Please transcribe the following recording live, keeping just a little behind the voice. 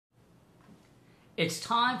It's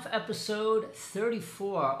time for episode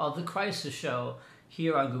 34 of The Crisis Show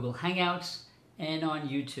here on Google Hangouts and on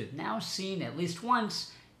YouTube, now seen at least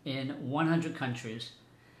once in 100 countries.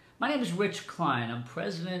 My name is Rich Klein. I'm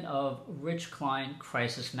president of Rich Klein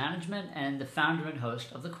Crisis Management and the founder and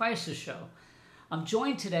host of The Crisis Show. I'm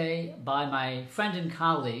joined today by my friend and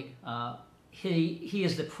colleague. He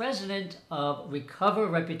is the president of Recover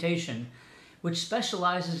Reputation, which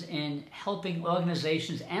specializes in helping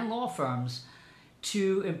organizations and law firms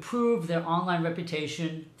to improve their online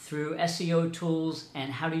reputation through SEO tools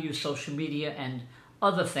and how to use social media and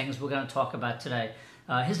other things we're going to talk about today.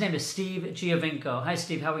 His name is Steve Giovinco. Hi,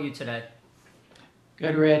 Steve. How are you today?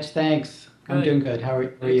 Good, Rich. Thanks. Good. I'm doing good. How are you?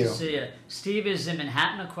 Good to see you. Steve is in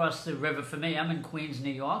Manhattan, across the river from me. I'm in Queens,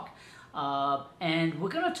 New York. And we're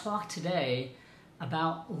going to talk today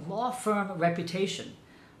about law firm reputation.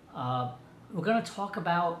 We're going to talk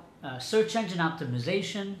about search engine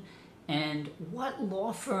optimization and what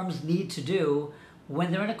law firms need to do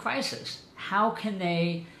when they're in a crisis. How can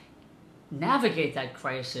they navigate that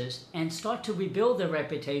crisis and start to rebuild their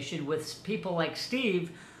reputation with people like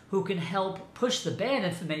Steve, who can help push the bad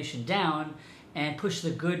information down and push the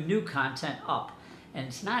good new content up. And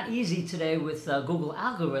it's not easy today with Google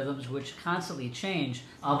algorithms, which constantly change.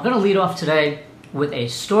 I'm going to lead off today with a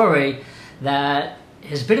story that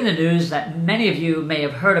has been in the news that many of you may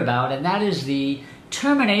have heard about, and that is the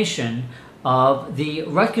termination of the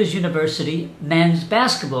Rutgers University men's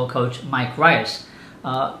basketball coach, Mike Rice.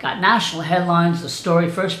 Got national headlines. The story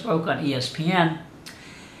first broke on ESPN.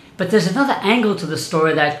 But there's another angle to the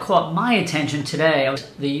story that caught my attention today.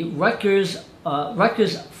 The Rutgers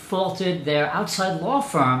faulted their outside law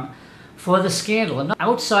firm for the scandal. An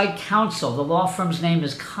outside counsel, the law firm's name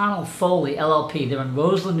is Connell Foley, LLP. They're in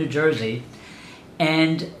Roseland, New Jersey.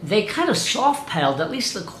 And they kind of soft-pedaled, at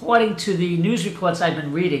least according to the news reports I've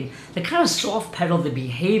been reading, they kind of soft-pedaled the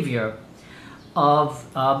behavior of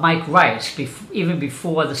Mike Rice, even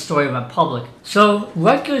before the story went public. So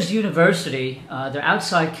Rutgers University, their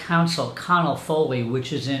outside counsel, Connell Foley,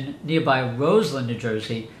 which is in nearby Roseland, New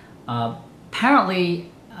Jersey,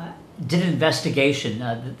 apparently did an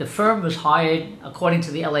investigation. The firm was hired, according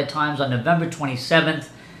to the LA Times, on November 27th,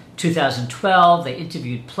 2012. They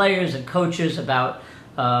interviewed players and coaches about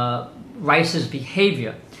Rice's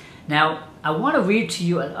behavior. Now, I want to read to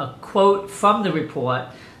you a quote from the report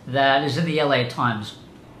that is in the LA Times.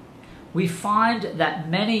 "We find that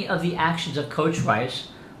many of the actions of Coach Rice,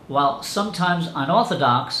 while sometimes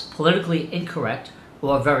unorthodox, politically incorrect,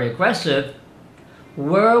 or very aggressive,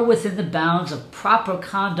 were within the bounds of proper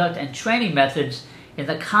conduct and training methods in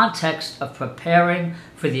the context of preparing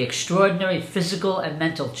for the extraordinary physical and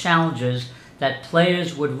mental challenges that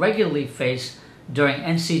players would regularly face during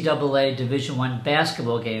NCAA Division I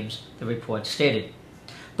basketball games," the report stated.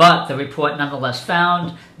 But the report nonetheless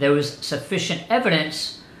found there was sufficient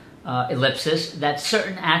evidence, ellipsis, that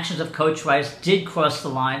certain actions of Coach Rice did cross the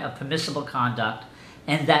line of permissible conduct,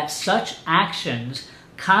 and that such actions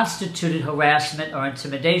constituted harassment or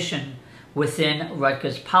intimidation within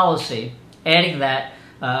Rutgers policy, adding that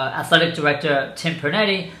athletic director Tim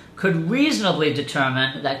Pernetti could reasonably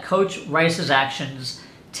determine that Coach Rice's actions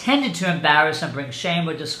tended to embarrass and bring shame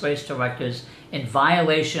or disgrace to Rutgers in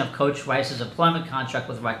violation of Coach Rice's employment contract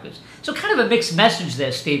with Rutgers. So kind of a mixed message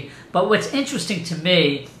there, Steve. But what's interesting to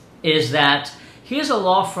me is that here's a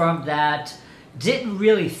law firm that didn't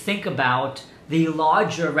really think about the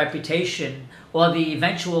larger reputation or the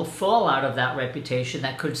eventual fallout of that reputation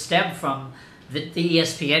that could stem from the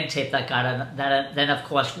ESPN tape that got that then of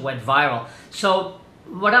course went viral. So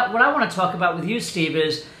what I want to talk about with you, Steve,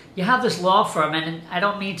 is you have this law firm, and I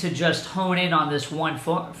don't mean to just hone in on this one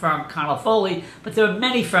firm, Connell Foley, but there are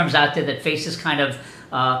many firms out there that face this kind of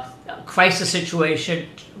crisis situation,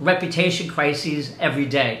 reputation crises every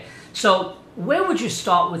day. So where would you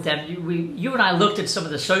start with them? You and I looked at some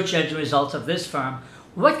of the search engine results of this firm.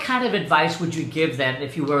 What kind of advice would you give them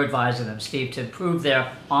if you were advising them, Steve, to improve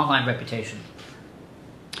their online reputation?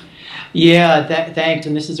 Yeah, thanks.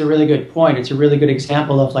 And this is a really good point. It's a really good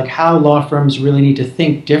example of like how law firms really need to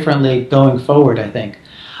think differently going forward, I think.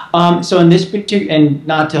 So in this particular, and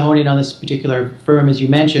not to hone in on this particular firm as you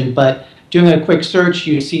mentioned, but doing a quick search,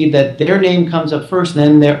 you see that their name comes up first,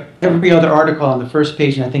 and then every other article on the first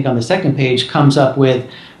page and I think on the second page comes up with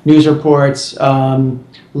news reports,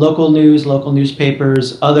 local news, local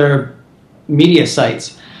newspapers, other media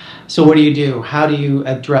sites. So what do? How do you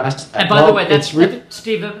address that? And by the way, that's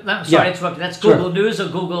Steve, I'm sorry to interrupt you. That's Google News or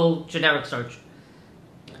Google generic search?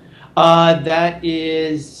 That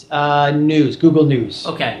is news, Google News.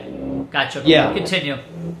 Okay, gotcha. Yeah. Continue.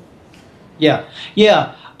 Yeah.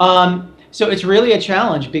 So it's really a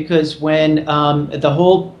challenge because when the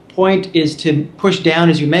whole point is to push down,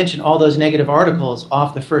 as you mentioned, all those negative articles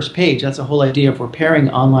off the first page. That's the whole idea of repairing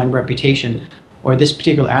online reputation, or this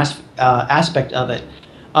particular aspect of it.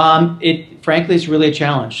 It frankly is really a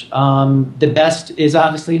challenge. The best is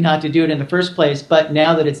obviously not to do it in the first place, but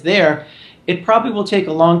now that it's there, it probably will take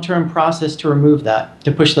a long-term process to remove that,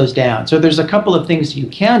 to push those down. So there's a couple of things you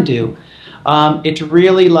can do. It's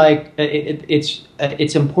really like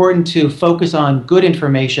it's important to focus on good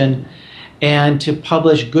information and to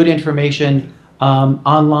publish good information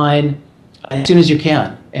online as soon as you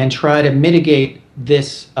can, and try to mitigate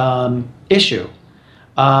this issue.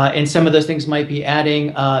 And some of those things might be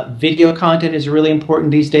adding video content is really important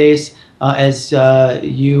these days, as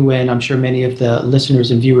you and I'm sure many of the listeners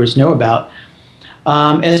and viewers know about,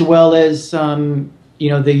 as well as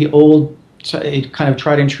the old kind of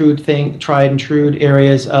tried and true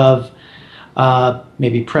areas of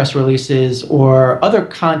maybe press releases or other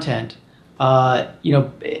content.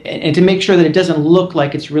 And to make sure that it doesn't look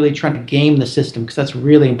like it's really trying to game the system, because that's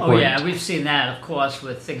really important. Oh yeah, we've seen that, of course,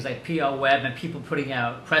 with things like PR Web and people putting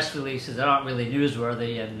out press releases that aren't really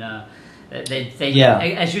newsworthy, and they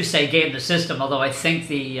as you say, game the system. Although I think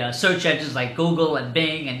the search engines like Google and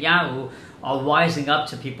Bing and Yahoo are wising up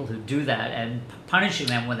to people who do that and punishing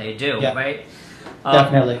them when they do, right?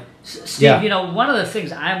 Definitely. Steve, one of the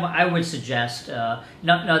things I would suggest,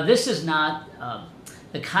 no, this is not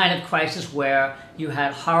the kind of crisis where you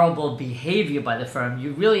had horrible behavior by the firm.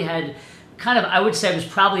 You really had kind of, I would say it was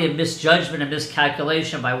probably a misjudgment, a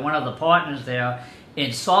miscalculation by one of the partners there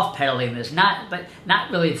in soft pedaling this, but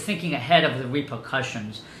not really thinking ahead of the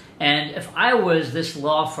repercussions. And if I was this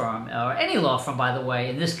law firm, or any law firm, by the way,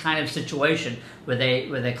 in this kind of situation with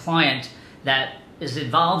a client that is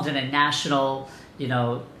involved in a national,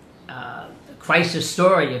 crisis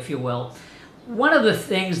story, if you will, one of the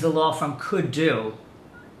things the law firm could do,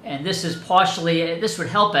 and this would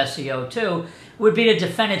help SEO too, would be to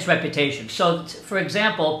defend its reputation. So, for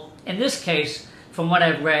example, in this case, from what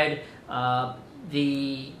I've read,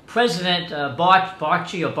 the president,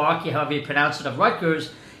 Barchi, however you pronounce it, of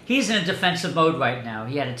Rutgers, he's in a defensive mode right now.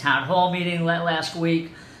 He had a town hall meeting last week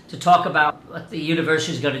to talk about what the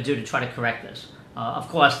university is going to do to try to correct this. Of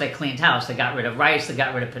course, they cleaned house. They got rid of Rice. They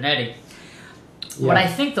got rid of Panetti. Yeah. What I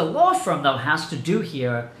think the law firm, though, has to do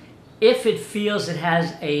here, if it feels it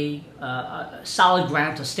has a solid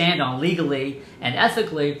ground to stand on legally and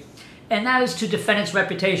ethically, and that is to defend its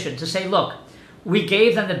reputation, to say, look, we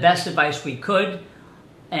gave them the best advice we could,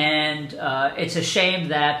 and it's a shame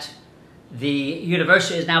that the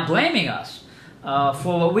university is now blaming us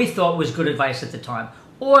for what we thought was good advice at the time.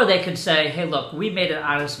 Or they could say, hey, look, we made an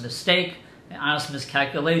honest mistake, an honest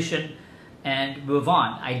miscalculation, and move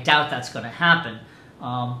on. I doubt that's going to happen.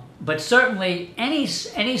 But certainly any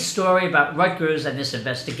story about Rutgers and this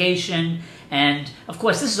investigation, and of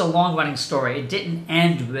course this is a long-running story. It didn't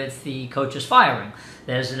end with the coach's firing.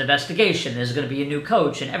 There's an investigation. There's going to be a new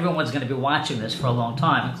coach, and everyone's going to be watching this for a long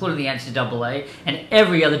time, including the NCAA and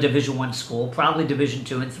every other Division I school, probably Division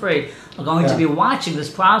II and III, are going to be watching this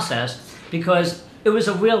process, because it was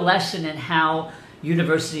a real lesson in how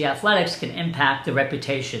university athletics can impact the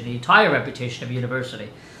reputation, the entire reputation of a university.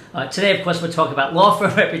 Today, of course, we're talking about law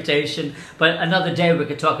firm reputation, but another day we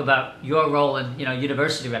could talk about your role in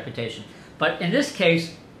university reputation. But in this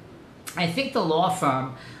case, I think the law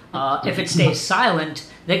firm, if it stays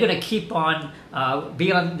silent, they're going to keep on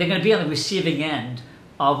they're going to be on the receiving end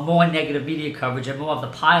of more negative media coverage and more of the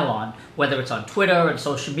pile-on, whether it's on Twitter and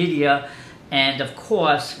social media, and of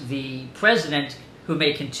course the president, who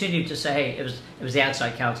may continue to say, hey, it was the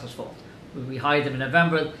outside counsel's fault. We hired them in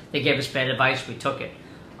November. They gave us bad advice. We took it.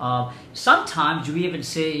 Sometimes you even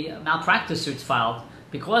see malpractice suits filed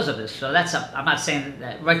because of this. So I'm not saying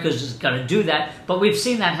that Rutgers is going to do that, but we've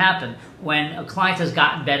seen that happen. When a client has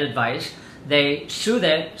gotten bad advice, they sue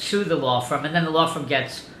the law firm, and then the law firm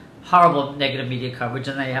gets horrible negative media coverage,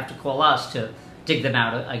 and they have to call us to dig them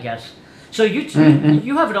out, I guess. So you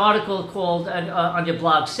have an article called on your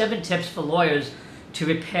blog, 7 Tips for Lawyers to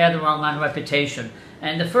Repair Their Online Reputation.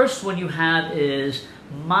 And the first one you have is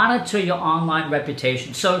monitor your online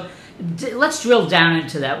reputation. So let's drill down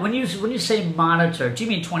into that. When you say monitor, do you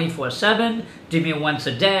mean 24/7? Do you mean once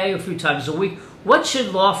a day, a few times a week? What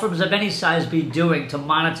should law firms of any size be doing to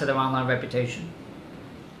monitor their online reputation?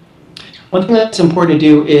 One thing that's important to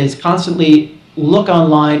do is constantly look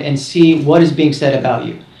online and see what is being said about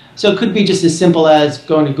you. So it could be just as simple as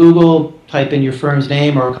going to Google, type in your firm's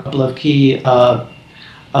name or a couple of key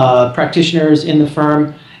practitioners in the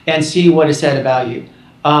firm, and see what is said about you.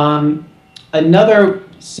 Another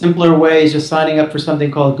simpler way is just signing up for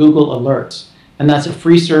something called Google Alerts, and that's a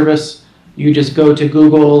free service You just go to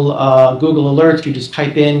Google Alerts, you just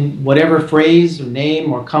type in whatever phrase or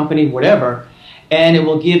name or company, whatever, and it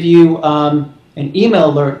will give you an email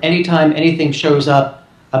alert anytime anything shows up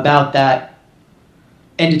about that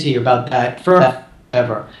entity, about that firm,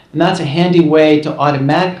 whatever. And that's a handy way to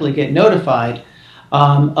automatically get notified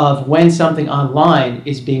of when something online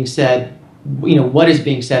is being said, what is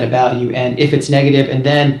being said about you, and if it's negative, and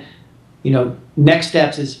then, next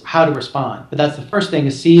steps is how to respond. But that's the first thing,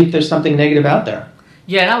 is see if there's something negative out there.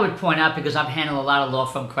 Yeah, and I would point out, because I've handled a lot of law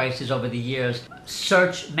firm crises over the years,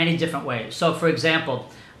 search many different ways. So, for example,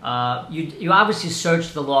 you obviously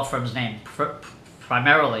search the law firm's name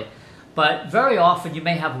primarily, but very often you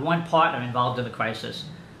may have one partner involved in the crisis,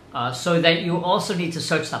 so that you also need to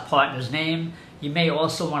search that partner's name. You may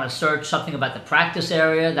also want to search something about the practice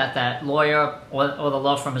area that that lawyer or the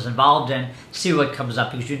law firm is involved in, see what comes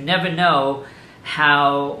up, because you never know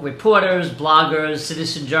how reporters, bloggers,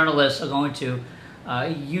 citizen journalists are going to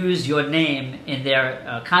use your name in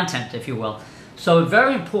their content, if you will. So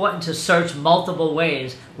very important to search multiple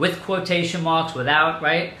ways, with quotation marks, without,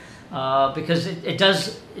 right? Because it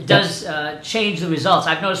does change the results.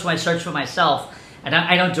 I've noticed when I search for myself, and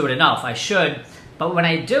I don't do it enough, I should, but when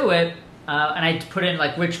I do it, and I put in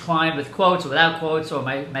like Rich Klein with quotes or without quotes, or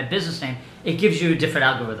my business name, it gives you a different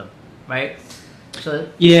algorithm, right? So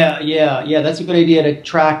yeah, that's a good idea, to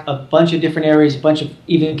track a bunch of different areas, a bunch of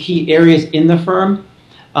even key areas in the firm.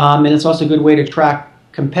 And it's also a good way to track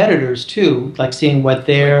competitors too, like seeing what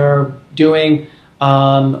they're doing,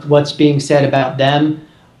 what's being said about them,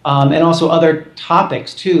 and also other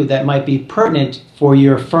topics too that might be pertinent for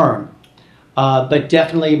your firm. But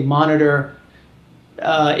definitely monitor,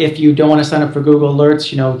 if you don't want to sign up for Google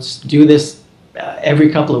Alerts, do this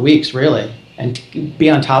every couple of weeks, really, and be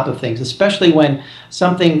on top of things, especially when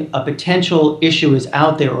a potential issue is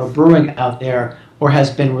out there or brewing out there or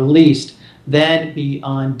has been released. Then be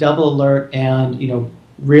on double alert and,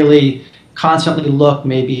 really constantly look,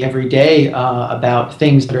 maybe every day, about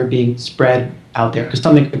things that are being spread out there, because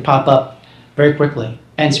something could pop up very quickly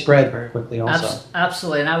and spread very quickly also.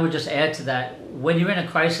 Absolutely, and I would just add to that, when you're in a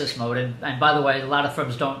crisis mode, and by the way, a lot of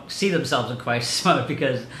firms don't see themselves in crisis mode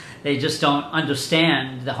because they just don't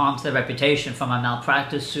understand the harm to their reputation from a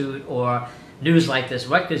malpractice suit or news like this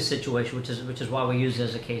record situation, which is why we use it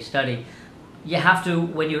as a case study. You have to,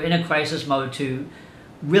 when you're in a crisis mode, to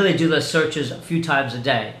really do those searches a few times a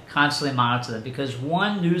day, constantly monitor them, because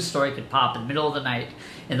one news story could pop in the middle of the night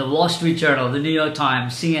in the Wall Street Journal, the New York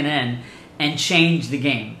Times, CNN, and change the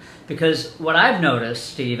game. Because what I've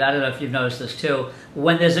noticed, Steve, I don't know if you've noticed this too,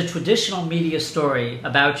 when there's a traditional media story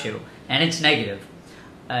about you and it's negative,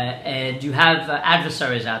 and you have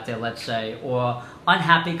adversaries out there, let's say, or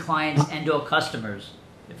unhappy clients and or customers,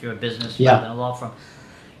 if you're a business rather than a law firm,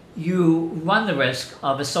 you run the risk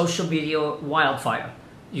of a social media wildfire.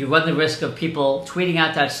 You run the risk of people tweeting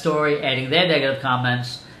out that story, adding their negative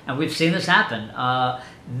comments, and we've seen this happen.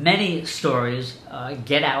 Many stories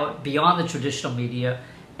get out beyond the traditional media,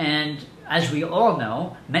 and as we all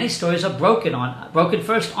know, many stories are broken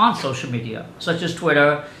first on social media, such as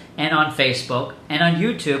Twitter and on Facebook and on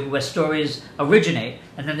YouTube, where stories originate,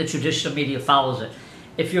 and then the traditional media follows it.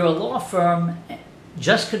 If you're a law firm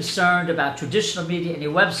just concerned about traditional media and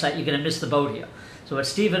your website, you're going to miss the boat here. So what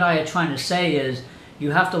Steve and I are trying to say is, you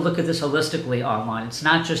have to look at this holistically online. It's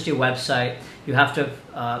not just your website. You have to,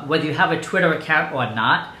 whether you have a Twitter account or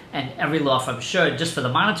not, and every law firm should, just for the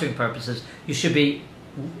monitoring purposes, you should be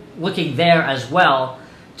looking there as well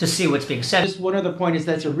to see what's being said. Just one other point is,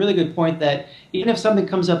 that's a really good point, that even if something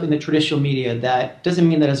comes up in the traditional media, that doesn't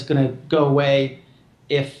mean that it's going to go away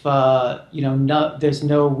if there's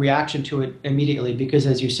no reaction to it immediately, because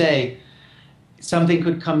as you say, something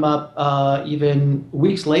could come up even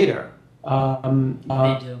weeks later,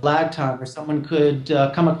 lag time, or someone could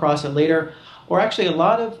come across it later. Or actually, a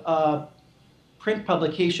lot of print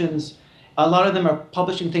publications, a lot of them are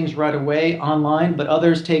publishing things right away online, but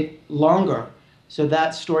others take longer. So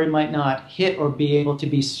that story might not hit or be able to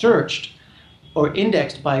be searched or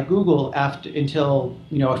indexed by Google until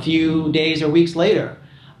a few days or weeks later.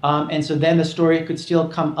 And so then the story could still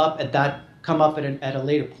come up at a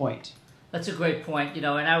later point. That's a great point. And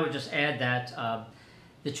I would just add that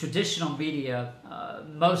the traditional media,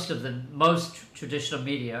 most traditional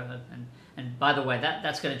media, and by the way,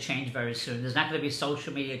 that's going to change very soon. There's not going to be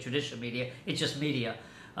social media, traditional media. It's just media,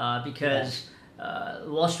 because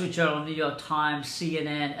Wall Street Journal, New York Times,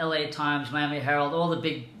 CNN, LA Times, Miami Herald, all the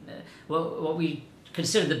big, what we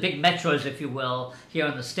consider the big metros, if you will, here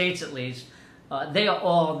in the States at least, they are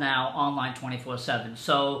all now online 24/7.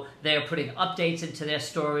 So they are putting updates into their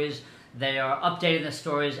stories. They are updating the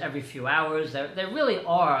stories every few hours. They really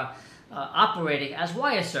are operating as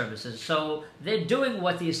wire services. So they're doing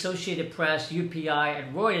what the Associated Press, UPI,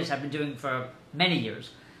 and Reuters have been doing for many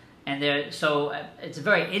years. And it's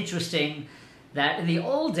very interesting that in the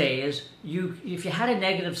old days, if you had a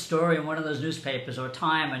negative story in one of those newspapers, or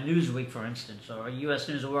Time, or Newsweek, for instance, or a U.S.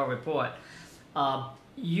 News and World Report,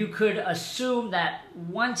 you could assume that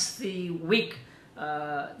once a week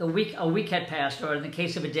had passed, or in the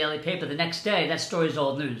case of a daily paper, the next day, that story is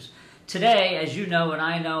old news. Today, as you know and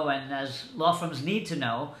I know, and as law firms need to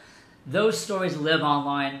know, those stories live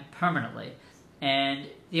online permanently. And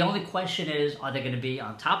the only question is, are they going to be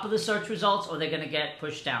on top of the search results, or are they going to get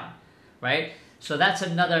pushed down, right? So that's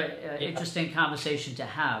another interesting conversation to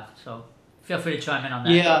have. So feel free to chime in on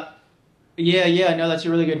that. Yeah. No, that's a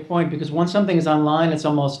really good point, because once something is online, it's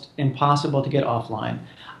almost impossible to get offline.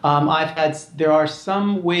 There are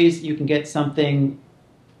some ways you can get something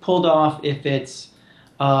pulled off if it's,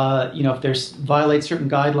 if there's violates certain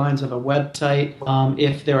guidelines of a website,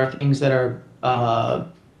 if there are things that are,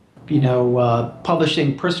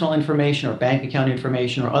 publishing personal information or bank account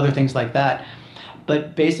information or other things like that.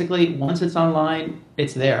 But basically, once it's online,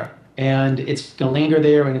 it's there, and it's going to linger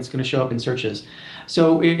there, and it's going to show up in searches.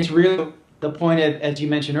 So it's really the point of, as you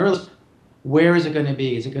mentioned earlier, where is it going to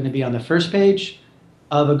be? Is it going to be on the first page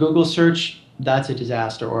of a Google search? That's a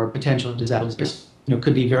disaster, or a potential disaster.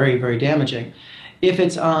 Could be very, very damaging. If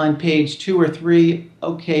it's on page 2 or 3,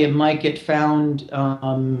 okay, it might get found,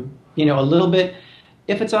 a little bit.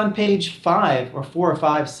 If it's on page 5 or 4 or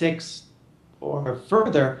 5, 6, or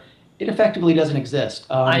further, it effectively doesn't exist.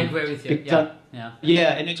 I agree with you.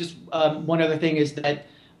 Yeah, and it just one other thing is that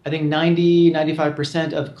I think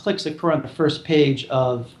 95% of clicks occur on the first page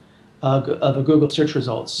of a Google search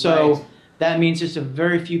results. So that means just a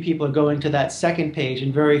very few people are going to that second page,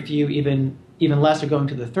 and very few, even less, are going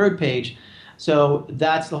to the third page. So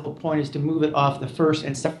that's the whole point, is to move it off the first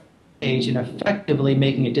and second page and effectively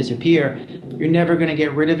making it disappear. You're never going to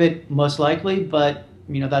get rid of it, most likely, but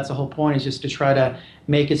that's the whole point, is just to try to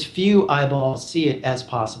make as few eyeballs see it as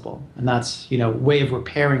possible. And that's, a way of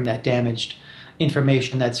repairing that damaged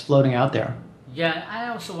information that's floating out there. Yeah, I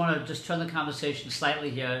also want to just turn the conversation slightly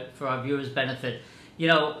here for our viewers' benefit.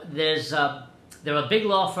 There are big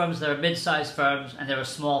law firms, there are mid-sized firms, and there are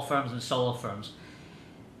small firms and solo firms.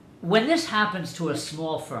 When this happens to a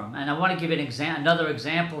small firm, and I want to give you another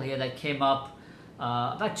example here that came up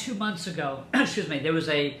about 2 months ago. Excuse me. There was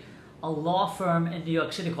a law firm in New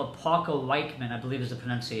York City called Parker Weichman, I believe is the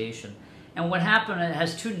pronunciation. And what happened, it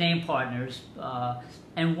has 2 name partners,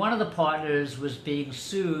 and one of the partners was being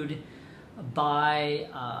sued by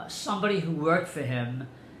somebody who worked for him.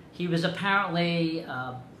 He was apparently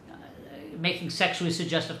making sexually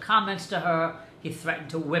suggestive comments to her. He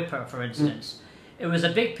threatened to whip her, for instance. It was a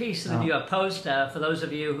big piece in the New York Post. For those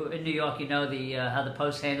of you who in New York, you know how the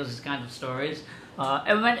Post handles these kinds of stories.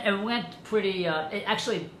 It went pretty.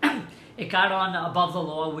 It got on Above the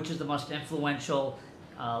Law, which is the most influential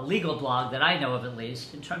legal blog that I know of, at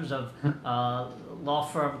least in terms of law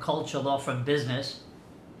firm culture, law firm business.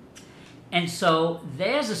 And so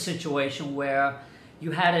there's a situation where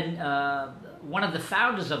you had one of the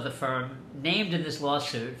founders of the firm named in this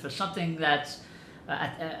lawsuit for something that's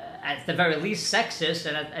at the very least sexist,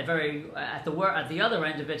 and at the other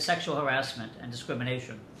end of it, sexual harassment and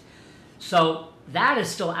discrimination. So that is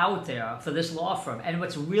still out there for this law firm. And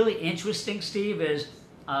what's really interesting, Steve, is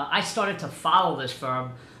I started to follow this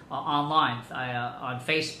firm online on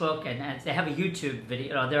Facebook, and they have a YouTube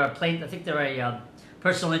video. I think they're a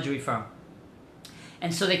personal injury firm.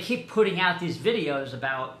 And so they keep putting out these videos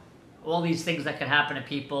about all these things that could happen to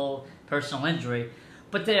people, personal injury.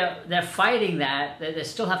 But they're fighting that. They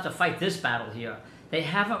still have to fight this battle here. They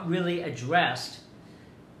haven't really addressed.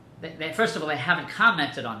 First of all, they haven't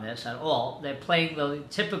commented on this at all. They're playing the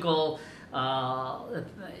typical,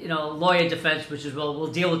 lawyer defense, which is, well,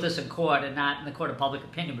 we'll deal with this in court and not in the court of public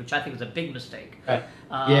opinion, which I think is a big mistake. Right.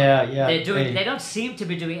 They don't seem to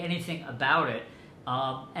be doing anything about it.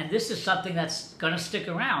 And this is something that's going to stick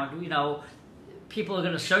around. People are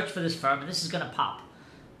going to search for this firm, and this is going to pop.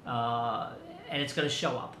 And it's going to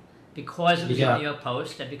show up because it was in the New York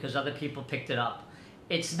Post and because other people picked it up.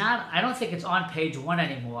 It's not, I don't think it's on page 1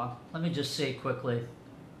 anymore. Let me just see quickly.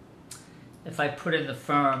 If I put in the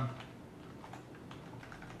firm.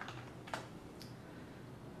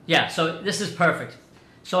 Yeah, so this is perfect.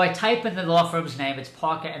 So I type in the law firm's name. It's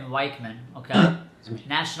Parker and Weichman, okay?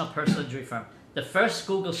 National Personal Injury Firm. The first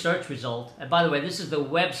Google search result, and by the way, this is the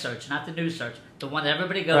web search, not the news search, the one that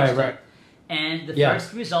everybody goes to. Right. And the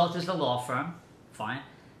first result is the law firm. Fine.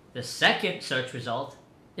 The second search result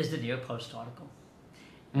is the New York Post article.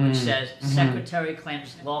 which says, secretary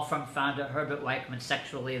claims law firm founder Herbert Weichman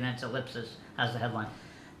sexually, and then it's ellipsis, has the headline.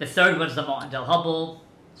 The third one's the Martindale Hubble.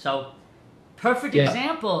 So, perfect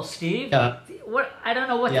example, Steve. Yeah. What I don't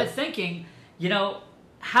know what they're thinking. You know,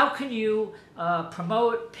 how can you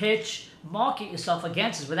promote, pitch, market yourself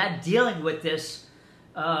against this without dealing with this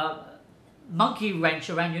monkey wrench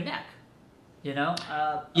around your neck? You know?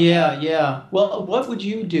 Yeah. Well, what would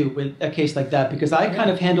you do with a case like that? Because I kind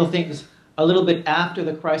of handle things a little bit after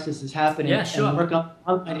the crisis is happening and work on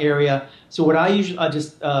an area. So what I usually, I'll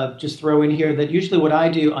just throw in here that usually what I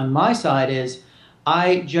do on my side is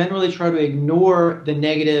I generally try to ignore the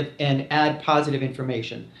negative and add positive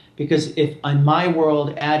information. Because if on my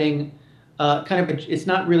world adding it's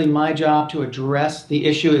not really my job to address the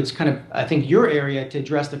issue. It's kind of, I think, your area to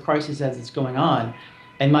address the crisis as it's going on.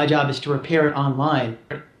 And my job is to repair it online.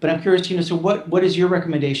 But I'm curious, so what is your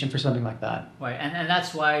recommendation for something like that? Right, and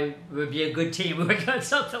that's why it would be a good team working on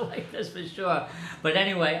something like this for sure. But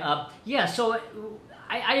anyway, so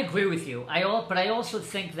I agree with you. But I also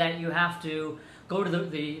think that you have to go to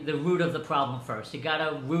the root of the problem first. You got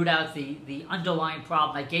to root out the underlying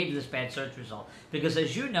problem that gave you this bad search result. Because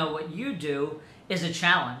as you know, what you do is a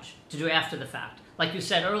challenge to do after the fact. Like you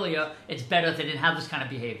said earlier, it's better if they didn't have this kind of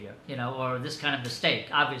behavior, or this kind of mistake,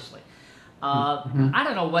 obviously. I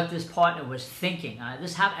don't know what this partner was thinking.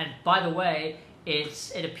 This happened, and by the way,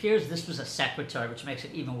 it appears this was a secretary, which makes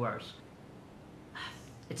it even worse.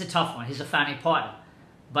 It's a tough one. He's a founding partner.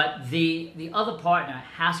 But the other partner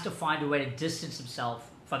has to find a way to distance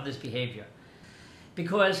himself from this behavior.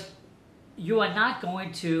 Because you are not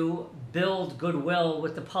going to build goodwill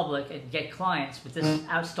with the public and get clients with this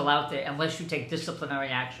still out there unless you take disciplinary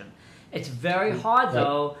action. It's very hard,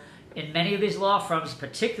 though, in many of these law firms,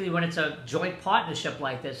 particularly when it's a joint partnership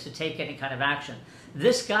like this, to take any kind of action.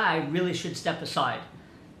 This guy really should step aside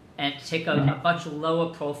and take a much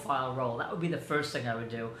lower profile role. That would be the first thing I would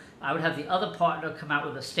do. I would have the other partner come out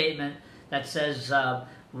with a statement that says,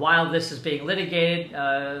 while this is being litigated,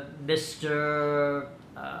 Mr.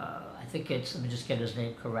 I think it's, let me just get his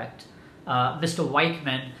name correct, Mr.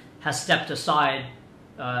 Weichman has stepped aside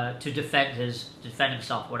to defend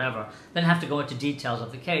himself, whatever. Then have to go into details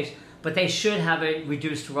of the case, but they should have a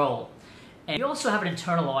reduced role. And you also have an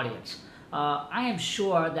internal audience. I am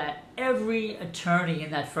sure that every attorney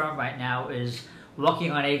in that firm right now is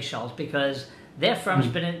walking on eggshells because their firm's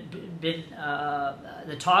been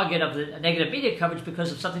the target of the negative media coverage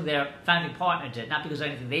because of something their founding partner did, not because of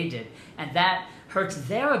anything they did. And that hurts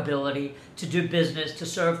their ability to do business, to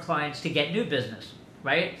serve clients, to get new business,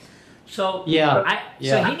 right? So,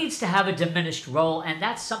 so he needs to have a diminished role, and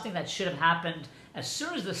that's something that should have happened as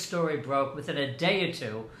soon as the story broke, within a day or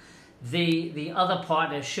two. The other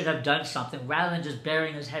partner should have done something rather than just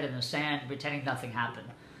burying his head in the sand, pretending nothing happened.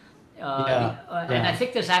 And I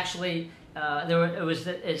think there's actually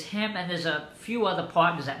it's him and there's a few other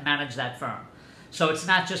partners that manage that firm. So it's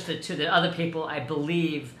not just the other people. I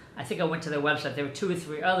think I went to their website. There were 2 or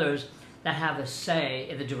 3 others that have a say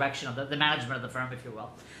in the direction of the management of the firm, if you will.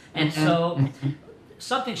 And so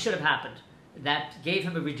something should have happened that gave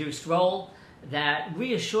him a reduced role, that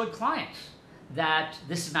reassured clients that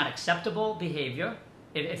this is not acceptable behavior.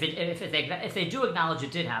 If they do acknowledge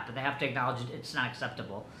it did happen, they have to acknowledge it's not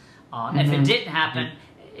acceptable. If it didn't happen,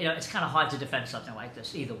 it's kind of hard to defend something like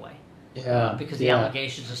this either way. Because the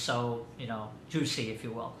allegations are so juicy, if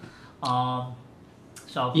you will.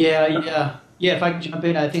 If I can jump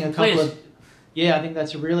in, I think I think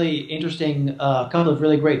that's a really interesting, couple of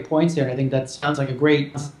really great points there. And I think that sounds like a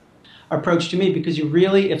great approach to me, because you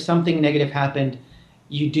really, if something negative happened,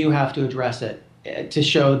 you do have to address it to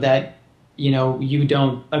show that, you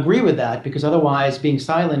don't agree with that, because otherwise being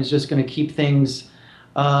silent is just going to keep things,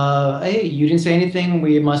 hey, you didn't say anything,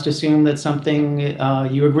 we must assume that something,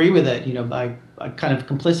 you agree with it, by kind of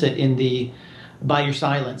complicit by your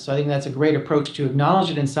silence. So I think that's a great approach to acknowledge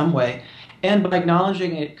it in some way. And by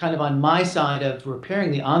acknowledging it kind of on my side of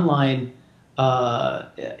repairing the online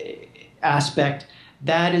aspect,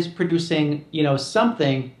 that is producing,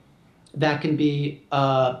 something that can be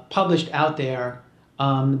published out there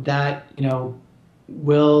that,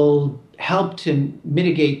 will help to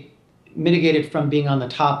mitigate it from being on the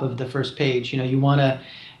top of the first page. You want to,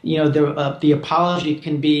 the apology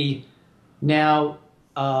can be now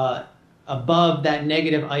above that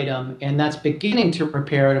negative item, and that's beginning to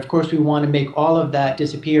repair it. Of course, we want to make all of that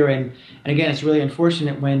disappear. And again, it's really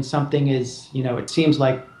unfortunate when something is, it seems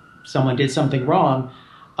like someone did something wrong,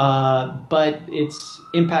 but it's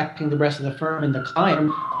impacting the rest of the firm and the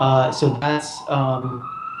client. So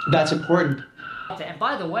that's important. And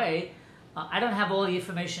by the way, I don't have all the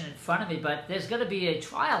information in front of me, but there's going to be a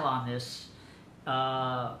trial on this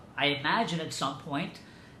I imagine at some point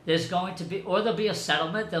there's going to be, or there'll be a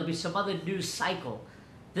settlement, there'll be some other news cycle.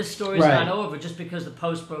 This story's Right. not over just because the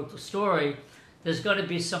Post broke the story. There's going to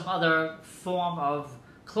be some other form of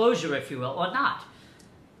closure, if you will, or not.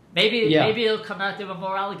 Maybe it'll come out there were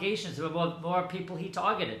more allegations, there were more people he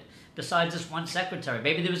targeted besides this one secretary.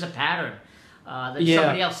 Maybe there was a pattern that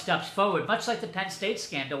somebody else steps forward, much like the Penn State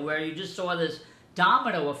scandal, where you just saw this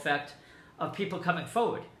domino effect of people coming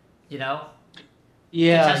forward, you know?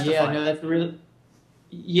 No, that's really.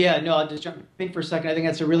 Yeah, no, I'll just jump in for a second. I think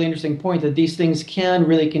that's a really interesting point that these things can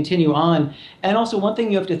really continue on. And also, one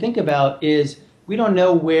thing you have to think about is we don't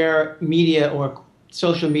know where media or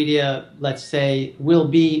social media, let's say, will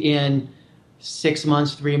be in 6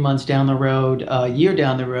 months, 3 months down the road, a year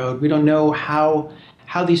down the road. We don't know how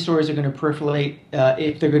these stories are going to percolate,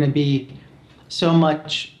 if they're going to be so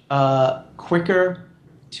much quicker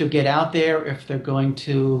to get out there, if they're going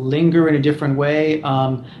to linger in a different way.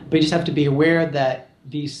 But you just have to be aware that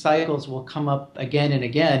these cycles will come up again and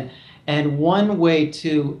again. And one way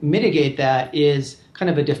to mitigate that is kind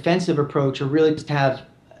of a defensive approach, or really just have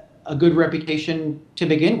a good reputation to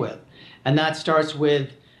begin with. And that starts with,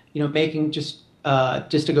 making just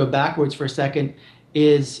to go backwards for a second,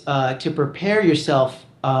 is to prepare yourself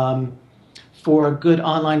for a good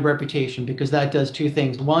online reputation, because that does two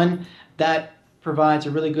things. One, that provides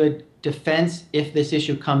a really good defense if this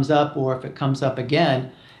issue comes up or if it comes up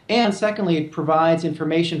again. And secondly, it provides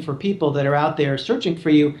information for people that are out there searching for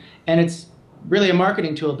you. And it's really a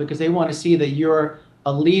marketing tool because they want to see that you're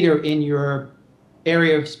a leader in your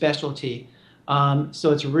area of specialty.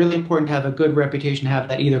 So it's really important to have a good reputation, have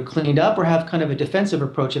that either cleaned up or have kind of a defensive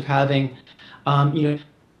approach of having,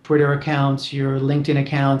 Twitter accounts, your LinkedIn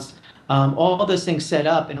accounts, all those things set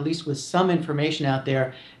up, and at least with some information out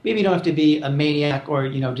there. Maybe you don't have to be a maniac or,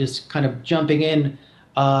 just kind of jumping in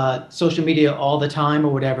social media all the time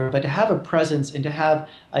or whatever, but to have a presence and to have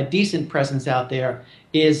a decent presence out there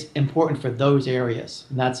is important for those areas.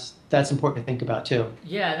 And that's important to think about too.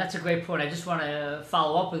 Yeah, that's a great point. I just want to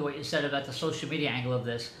follow up with what you said about the social media angle of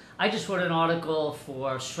this. I just wrote an article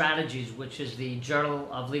for Strategies, which is the Journal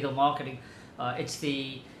of Legal Marketing. It's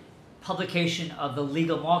the publication of the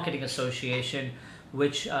Legal Marketing Association,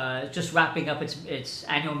 which is just wrapping up its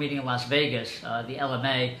annual meeting in Las Vegas, the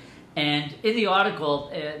LMA. And in the article,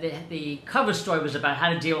 the cover story was about how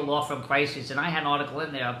to deal with law firm crises. And I had an article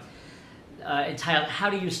in there entitled How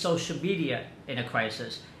to Use Social Media in a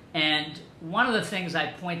Crisis. And one of the things I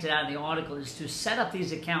pointed out in the article is to set up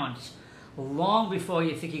these accounts long before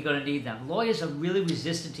you think you're going to need them. Lawyers are really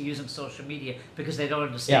resistant to using social media because they don't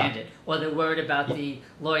understand it, or they're worried about the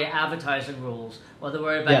lawyer advertising rules, or they're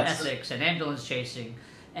worried about ethics and ambulance chasing.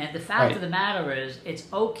 And the fact of the matter is, it's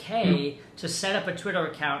okay to set up a Twitter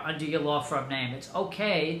account under your law firm name. It's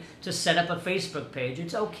okay to set up a Facebook page.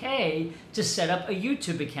 It's okay to set up a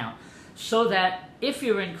YouTube account. So that if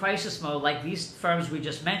you're in crisis mode, like these firms we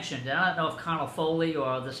just mentioned, and I don't know if Connell Foley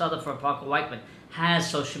or this other firm, Parker Weichman, has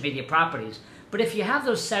social media properties, but if you have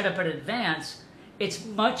those set up in advance, it's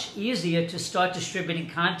much easier to start distributing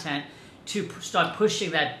content, to start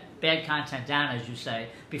pushing that bad content down, as you say,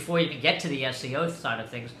 before you even get to the SEO side of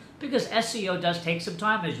things, because SEO does take some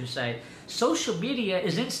time, as you say. Social media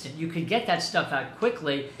is instant. You could get that stuff out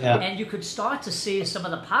quickly, and you could start to see some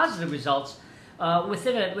of the positive results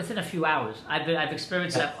within a few hours. I've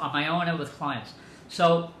experienced that on my own and with clients.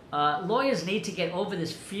 So lawyers need to get over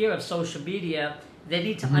this fear of social media. They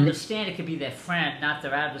need to understand it could be their friend, not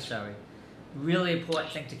their adversary. Really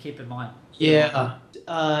important thing to keep in mind. Yeah.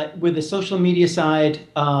 With the social media side,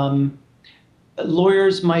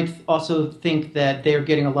 lawyers might also think that they're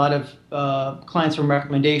getting a lot of clients from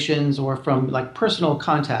recommendations or from like personal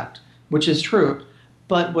contact, which is true.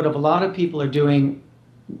 But what a lot of people are doing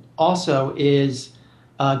also is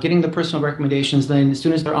getting the personal recommendations. Then as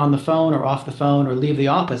soon as they're on the phone or off the phone or leave the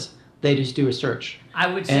office, they just do a search. I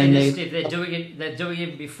would say this, Steve, they're doing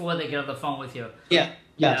it before they get on the phone with you. Yeah.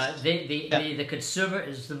 Yes. The consumer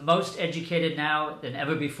is the most educated now than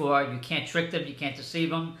ever before. You can't trick them. You can't deceive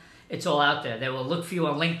them. It's all out there. They will look for you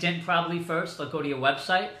on LinkedIn probably first. They'll go to your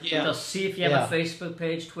website. Yeah. They'll see if you have a Facebook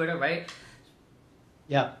page, Twitter, right?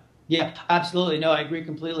 Yeah. Yeah, absolutely. No, I agree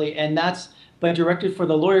completely. And that's but directed for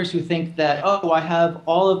the lawyers who think that, I have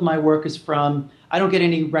all of my work is from, I don't get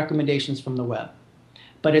any recommendations from the web.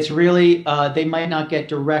 But it's really, they might not get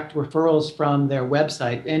direct referrals from their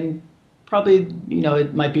website. And probably,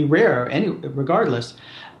 it might be rare regardless.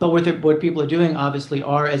 But what people are doing, obviously,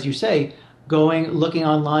 are, as you say, looking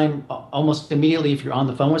online almost immediately. If you're on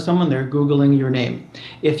the phone with someone, they're Googling your name.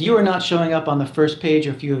 If you are not showing up on the first page,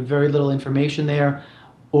 or if you have very little information there,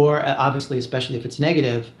 or obviously, especially if it's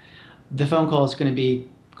negative, the phone call is going to be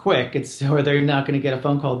quick. It's or they're not going to get a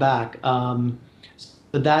phone call back.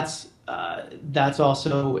 But that's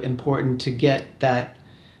also important to get that,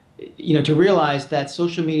 to realize that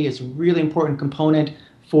social media is a really important component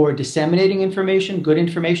for disseminating information, good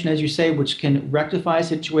information, as you say, which can rectify a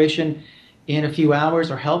situation in a few hours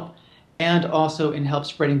or help, and also in help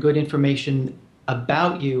spreading good information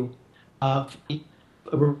about you,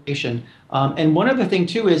 information. And one other thing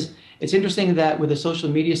too is it's interesting that with the social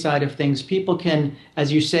media side of things, people can,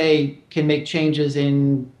 as you say, can make changes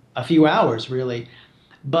in a few hours, really.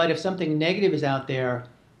 But if something negative is out there,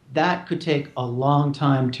 that could take a long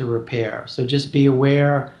time to repair. So just be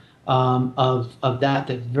aware of that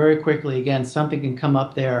very quickly, again, something can come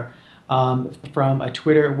up there from a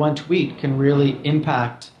Twitter, one tweet can really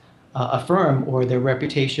impact a firm or their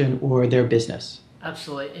reputation or their business.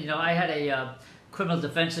 Absolutely. I had a criminal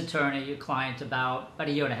defense attorney client about a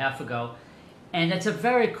year and a half ago, and it's a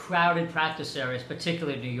very crowded practice area,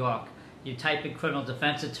 particularly in New York. You type in criminal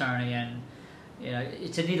defense attorney and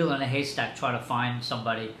it's a needle in a haystack trying to find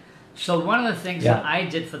somebody. So one of the things that I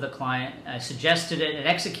did for the client, I suggested it and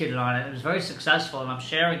executed on it. It was very successful, and I'm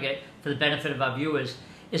sharing it for the benefit of our viewers,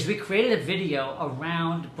 is we created a video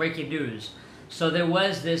around breaking news. So there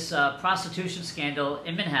was this prostitution scandal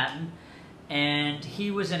in Manhattan, and he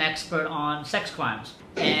was an expert on sex crimes.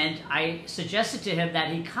 And I suggested to him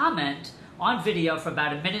that he comment on video for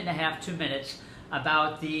about a minute and a half, 2 minutes,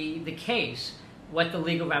 about the case, what the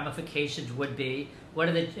legal ramifications would be, what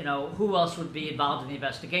are the, who else would be involved in the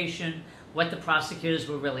investigation, what the prosecutors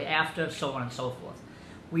were really after, so on and so forth.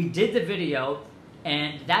 We did the video,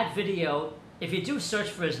 and that video, if you do search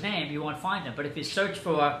for his name, you won't find him. But if you search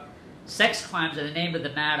for sex crimes and the name of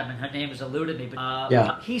the madam, and her name has eluded me,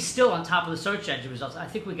 but he's still on top of the search engine results. I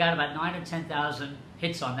think we got about 9,000 or 10,000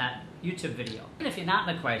 hits on that YouTube video. And if you're not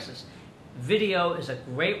in a crisis, video is a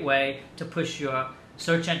great way to push your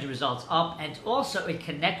search engine results up, and also it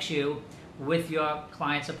connects you with your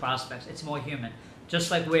clients and prospects. It's more human. Just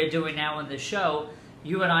like we're doing now on this show,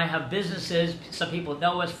 you and I have businesses, some people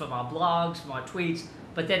know us from our blogs, from our tweets,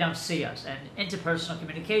 but they don't see us. And interpersonal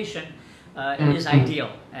communication is ideal,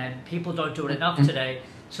 and people don't do it enough today.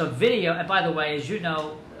 So video, and by the way, as you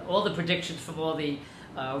know, all the predictions from all the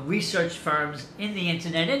research firms in the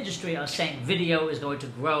internet industry are saying video is going to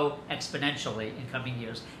grow exponentially in coming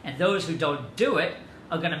years. And those who don't do it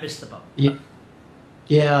are going to miss the boat.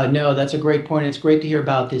 Yeah, no, that's a great point. It's great to hear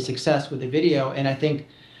about the success with the video. And I think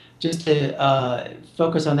just to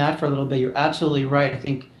focus on that for a little bit, you're absolutely right. I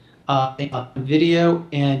think video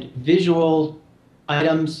and visual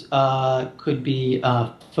items could be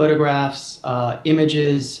photographs,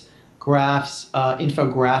 images, graphs,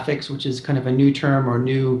 infographics, which is kind of a new term or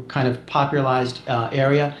new kind of popularized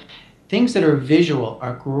area. Things that are visual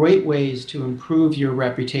are great ways to improve your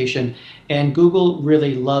reputation, and Google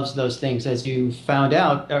really loves those things. As you found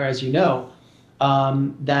out, or as you know,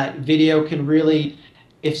 that video can really,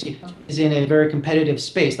 if it is in a very competitive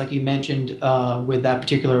space, like you mentioned with that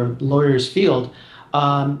particular lawyer's field,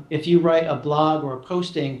 if you write a blog or a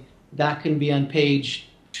posting, that can be on page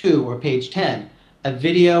 2 or page 10. A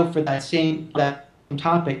video for that same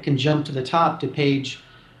topic can jump to the top to page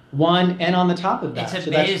 1 and on the top of that. It's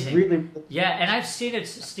amazing. So that's really, and I've seen it,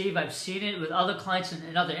 Steve. I've seen it with other clients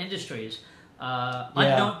in other industries.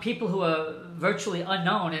 Unknown people who are virtually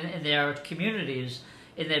unknown in their communities,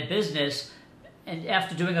 in their business, and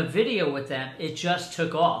after doing a video with them, it just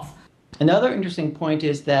took off. Another interesting point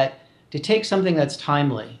is that to take something that's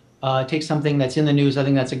timely, take something that's in the news, I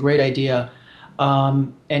think that's a great idea,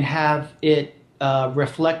 and have it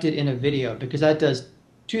reflected in a video, because that does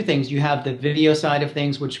two things. You have the video side of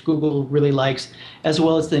things, which Google really likes, as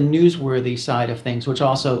well as the newsworthy side of things, which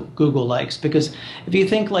also Google likes. Because if you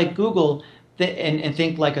think like Google and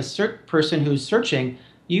think like a person who's searching,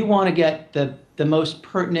 you want to get the most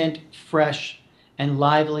pertinent, fresh, and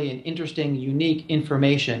lively and interesting, unique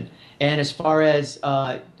information. And as far as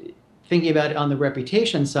thinking about it on the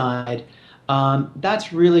reputation side,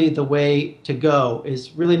 that's really the way to go,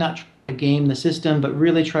 is really not try to game the system, but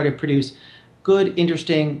really try to produce good,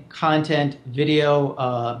 interesting content,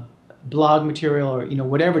 video, blog material, or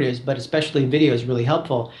whatever it is, but especially video is really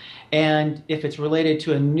helpful. And if it's related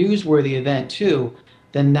to a newsworthy event too,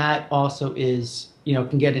 then that also is,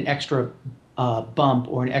 can get an extra bump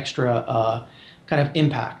or an extra kind of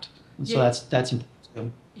impact. And so that's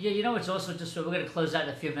important. Yeah, it's also just, we're going to close out in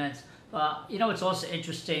a few minutes. What's also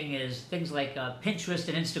interesting is things like Pinterest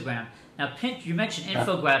and Instagram. Now, you mentioned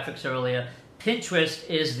infographics earlier. Pinterest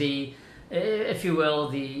is the, if you will,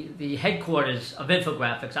 the headquarters of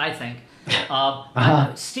infographics, I think.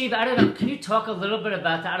 Steve, I don't know, can you talk a little bit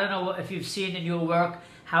about that? I don't know if you've seen in your work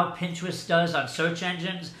how Pinterest does on search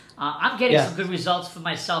engines. I'm getting Yeah. some good results for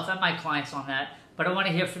myself and my clients on that, but I want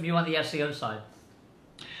to hear from you on the SEO side.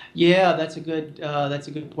 Yeah, that's a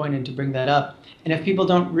good point, and to bring that up. And if people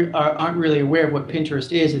aren't really aware of what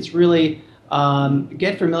Pinterest is, it's really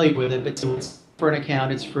get familiar with it. But so it's for an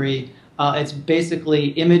account, it's free. It's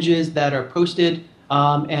basically images that are posted,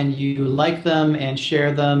 and you like them and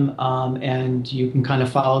share them, and you can kind of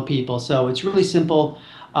follow people. So it's really simple,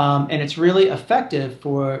 and it's really effective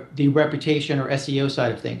for the reputation or SEO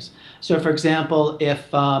side of things. So, for example,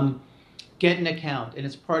 if get an account, and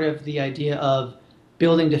it's part of the idea of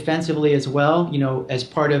building defensively as well, as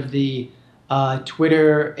part of the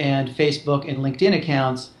Twitter and Facebook and LinkedIn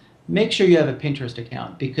accounts, make sure you have a Pinterest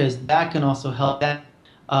account, because that can also help that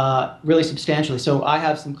really substantially. So I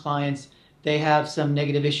have some clients, they have some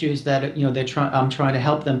negative issues that I'm trying to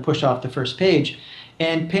help them push off the first page,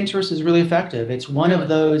 and Pinterest is really effective. It's one of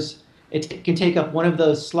those. It can take up one of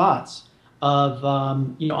those slots of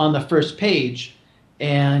on the first page,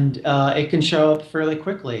 and it can show up fairly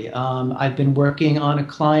quickly. I've been working on a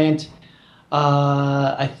client.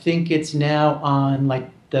 I think it's now on like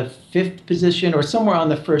the fifth position or somewhere on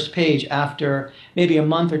the first page after maybe a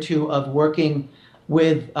month or two of working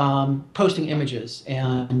with posting images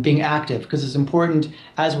and being active, because it's important,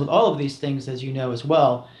 as with all of these things, as you know as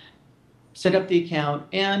well, set up the account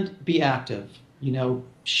and be active.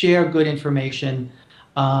 Share good information.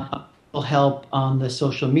 Will help on the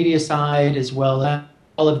social media side, as well as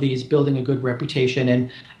all of these, building a good reputation.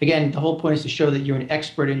 And again, the whole point is to show that you're an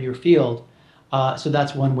expert in your field. So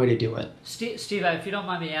that's one way to do it. Steve, if you don't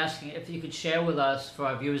mind me asking, if you could share with us, for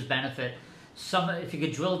our viewers' benefit, if you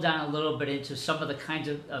could drill down a little bit into some of the kinds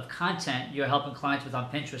of content you're helping clients with on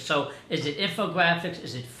Pinterest. So is it infographics?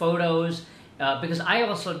 Is it photos? Because I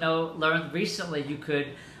also learned recently you could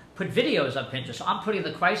put videos on Pinterest. So I'm putting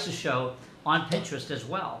the Crisis Show on Pinterest as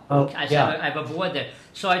well. Oh, yeah. I have a board there.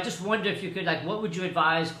 So I just wonder if you could, what would you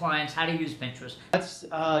advise clients how to use Pinterest? That's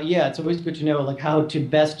it's always good to know how to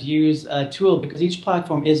best use a tool, because each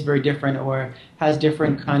platform is very different or has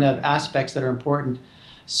different kind of aspects that are important.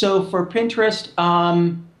 So for Pinterest,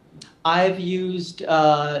 I've used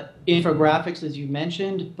infographics, as you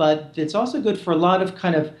mentioned, but it's also good for a lot of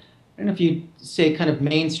I don't know if you say kind of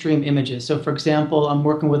mainstream images. So for example, I'm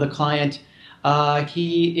working with a client.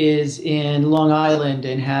 He is in Long Island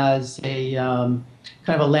and has a kind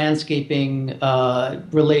of a landscaping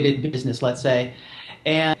related business, let's say.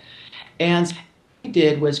 And what he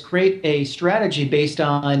did was create a strategy based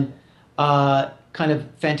on kind of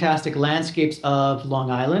fantastic landscapes of Long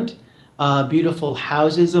Island, beautiful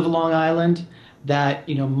houses of Long Island that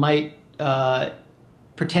might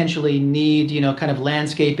potentially need kind of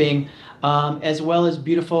landscaping, as well as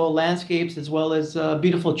beautiful landscapes, as well as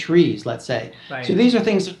beautiful trees, let's say. Right. So these are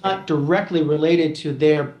things that are not directly related to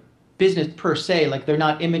their business per se, like they're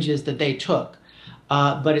not images that they took,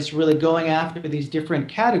 but it's really going after these different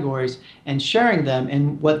categories and sharing them.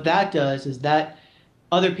 And what that does is that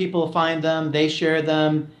other people find them, they share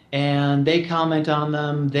them, and they comment on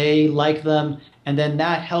them, they like them, and then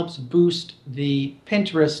that helps boost the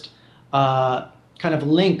Pinterest kind of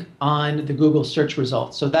link on the Google search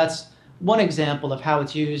results. So that's one example of how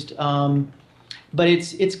it's used. But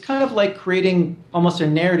it's kind of like creating almost a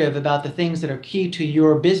narrative about the things that are key to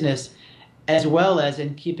your business, as well as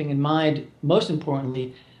in keeping in mind, most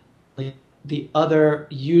importantly, the other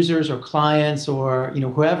users or clients or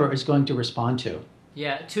whoever is going to respond to.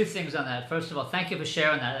 Yeah, two things on that. First of all, thank you for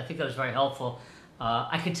sharing that. I think that was very helpful.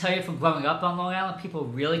 I can tell you from growing up on Long Island, people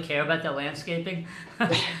really care about their landscaping. My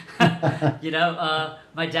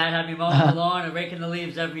dad had me mowing the lawn and raking the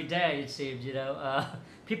leaves every day, it seemed,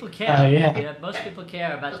 people care. Yeah. Most people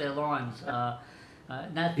care about their lawns.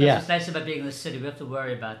 That's what's nice about being in the city. We have to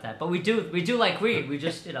worry about that. But we do like green. We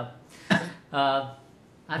just, I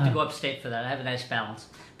have to go upstate for that. I have a nice balance.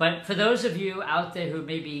 But for those of you out there who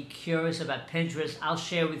may be curious about Pinterest, I'll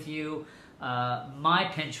share with you my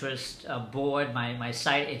Pinterest board, my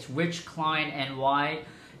site. It's Rich Klein NY.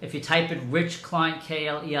 If you type in Rich Klein,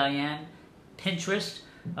 Klein, Pinterest,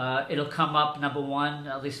 it'll come up #1,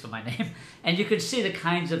 at least for my name. And you can see the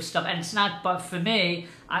kinds of stuff. And it's not, but for me,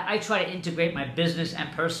 I try to integrate my business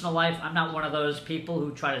and personal life. I'm not one of those people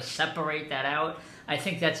who try to separate that out. I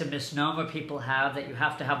think that's a misnomer people have, that you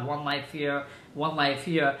have to have one life here, one life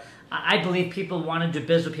here. I believe people want to do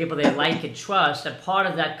business with people they like and trust, and part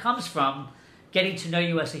of that comes from getting to know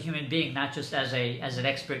you as a human being, not just as an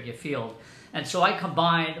expert in your field. And so I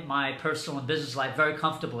combine my personal and business life very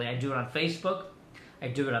comfortably. I do it on Facebook, I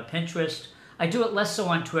do it on Pinterest, I do it less so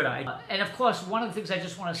on Twitter. And of course, one of the things I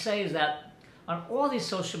just want to say is that on all these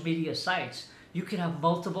social media sites, you can have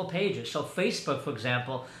multiple pages. So Facebook, for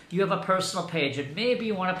example, you have a personal page, and maybe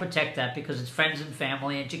you want to protect that because it's friends and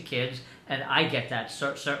family and your kids, and I get that,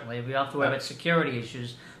 certainly. We have to worry about security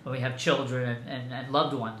issues when we have children and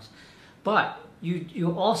loved ones. But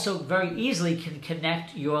you also very easily can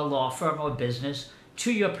connect your law firm or business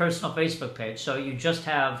to your personal Facebook page. So you just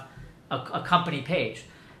have a company page.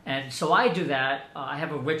 And so I do that. I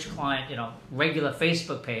have a Rich Klein, regular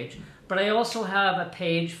Facebook page, but I also have a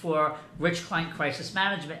page for Rich Klein Crisis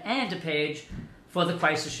Management and a page for the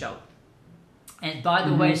Crisis Show. And by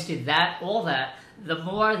the way, Steve, the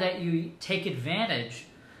more that you take advantage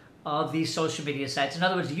of these social media sites, in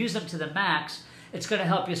other words, use them to the max, it's going to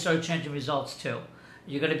help your search engine results too.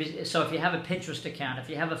 So if you have a Pinterest account, if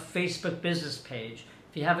you have a Facebook business page,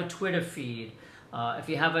 if you have a Twitter feed, if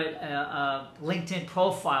you have a LinkedIn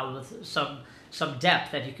profile with some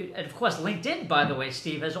depth that you could, and of course LinkedIn, by the way,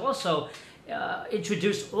 Steve, has also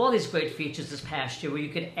introduced all these great features this past year where you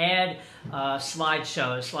could add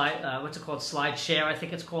slideshows, what's it called, SlideShare, I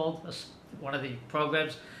think it's called, one of the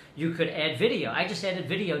programs. You could add video. I just added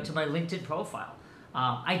video to my LinkedIn profile.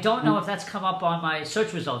 I don't know if that's come up on my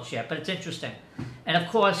search results yet, but it's interesting. And of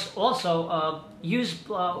course, also use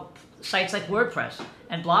sites like WordPress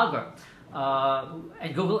and Blogger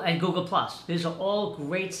and Google Plus. These are all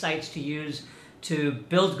great sites to use to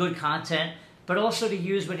build good content, but also to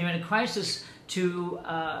use when you're in a crisis to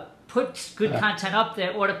put good content up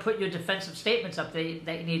there, or to put your defensive statements up there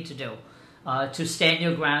that you need to do to stand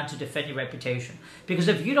your ground, to defend your reputation. Because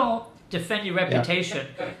if you don't defend your reputation,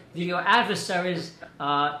 your adversaries,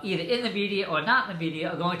 either in the media or not in the media,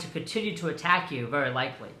 are going to continue to attack you, very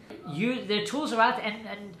likely. Their tools are out there,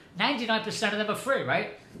 and 99% of them are free,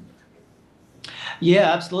 right?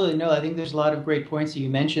 Yeah, absolutely. No, I think there's a lot of great points that you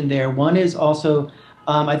mentioned there. One is also,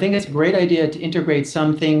 I think it's a great idea to integrate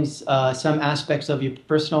some things, some aspects of your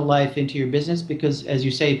personal life into your business, because as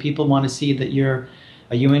you say, people want to see that you're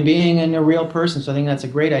a human being and a real person. So I think that's a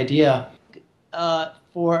great idea.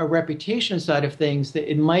 For a reputation side of things,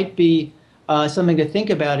 that it might be something to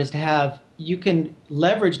think about is you can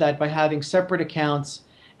leverage that by having separate accounts,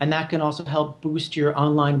 and that can also help boost your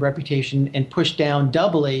online reputation and push down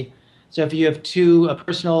doubly. So if you have a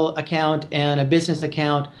personal account and a business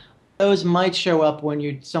account, those might show up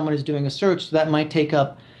when someone is doing a search. So that might take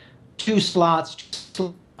up 2 slots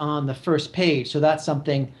on the first page. So that's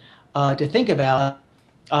something to think about.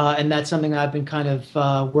 And that's something I've been kind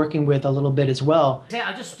of working with a little bit as well. Yeah,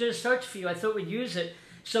 I just did a search for you. I thought we'd use it.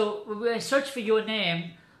 So when I search for your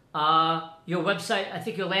name, your website, I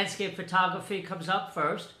think your landscape photography comes up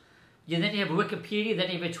first. Then you have Wikipedia,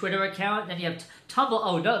 then you have a Twitter account, then you have Tumblr.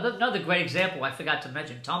 Oh, no, another great example I forgot to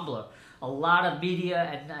mention, Tumblr. A lot of media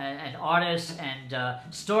and artists and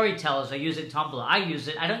storytellers are using Tumblr. I use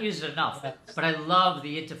it. I don't use it enough, but I love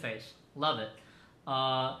the interface. Love it.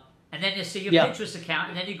 And then you see your Pinterest account,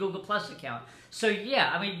 and then your Google Plus account. So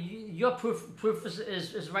yeah, I mean, your proof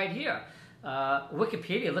is right here.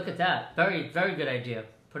 Wikipedia, look at that. Very, very good idea.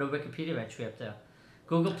 Put a Wikipedia entry up there.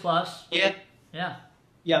 Google Plus. Yeah. Yeah.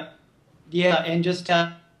 Yeah. Yeah, and just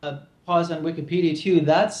pause on Wikipedia too.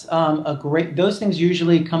 That's those things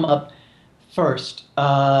usually come up first.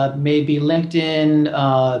 Maybe LinkedIn,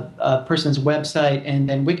 a person's website, and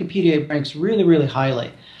then Wikipedia ranks really, really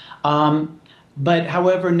highly. But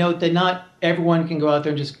however, note that not everyone can go out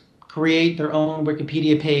there and just create their own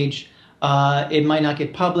Wikipedia page. It might not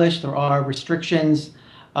get published. There are restrictions.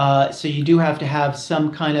 So you do have to have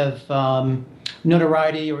some kind of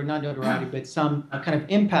notoriety, or not notoriety, but some kind of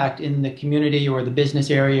impact in the community or the business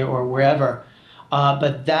area or wherever.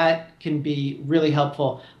 But that can be really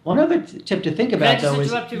helpful. One other tip to think about, though, is...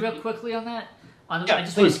 Can I just interrupt you real quickly on that? I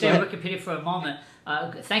just want to stay on Wikipedia for a moment.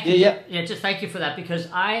 Thank you. Just thank you for that, because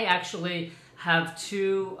I actually have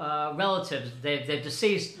 2 relatives. They're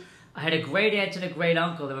deceased. I had a great aunt and a great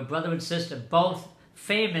uncle. They were brother and sister, both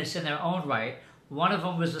famous in their own right. One of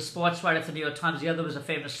them was a sports writer for the New York Times. The other was a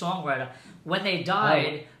famous songwriter. When they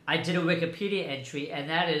died, I did a Wikipedia entry,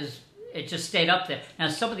 and it just stayed up there. Now,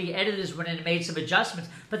 some of the editors went in and made some adjustments,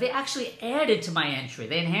 but they actually added to my entry.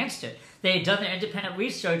 They enhanced it. They had done their independent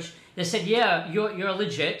research. They said, yeah, you're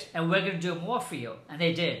legit, and we're going to do more for you. And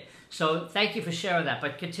they did. So thank you for sharing that.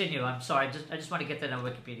 But continue. I'm sorry. I just want to get that on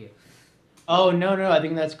Wikipedia. Oh, no. I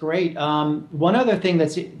think that's great. One other thing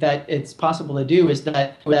that it's possible to do is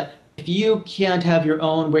that if you can't have your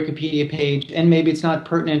own Wikipedia page, and maybe it's not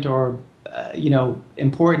pertinent or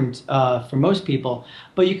important for most people,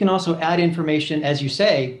 but you can also add information, as you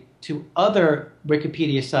say, to other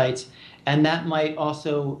Wikipedia sites, and that might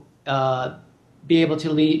also be able to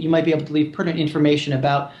leave. You might be able to leave pertinent information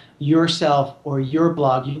about yourself or your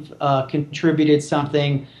blog. You've contributed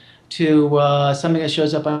something to something that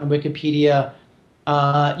shows up on Wikipedia,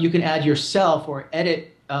 you can add yourself or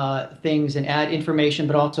edit things and add information,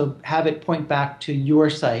 but also have it point back to your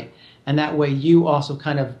site. And that way you also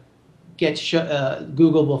kind of get,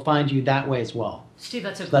 Google will find you that way as well. Steve,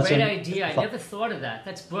 that's a great idea. I never thought of that.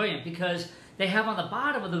 That's brilliant, because they have on the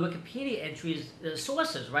bottom of the Wikipedia entries the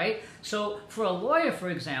sources, right? So for a lawyer, for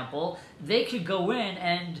example, they could go in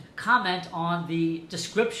and comment on the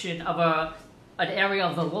description of an area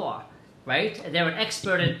of the law, right? They're an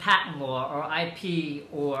expert in patent law or IP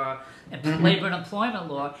or labor and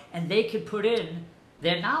employment law, and they could put in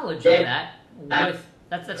their knowledge of that.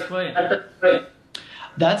 That's brilliant.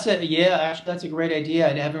 Actually, that's a great idea.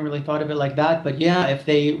 I haven't really thought of it like that, but yeah, if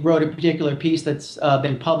they wrote a particular piece that's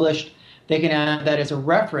been published, they can add that as a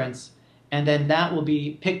reference, and then that will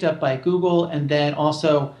be picked up by Google, and then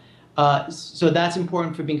also, so that's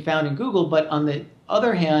important for being found in Google. But on the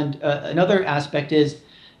other hand, another aspect is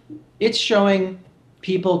it's showing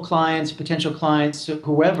people, clients, potential clients,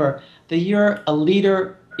 whoever, that you're a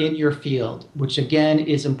leader in your field, which again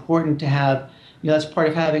is important to have. That's part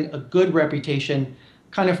of having a good reputation,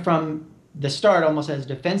 kind of from the start, almost as a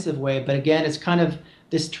defensive way. But again, it's kind of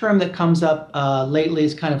this term that comes up lately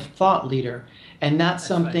is kind of thought leader. And that's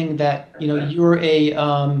something that, you're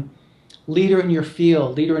a leader in your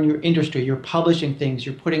field, leader in your industry. You're publishing things,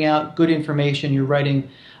 you're putting out good information, you're writing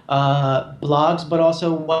blogs, but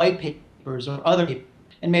also white papers or other papers.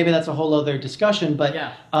 And maybe that's a whole other discussion, but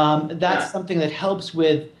that's something that helps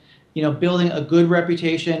with, building a good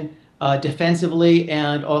reputation defensively,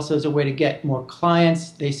 and also as a way to get more clients.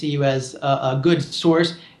 They see you as a good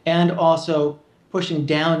source, and also pushing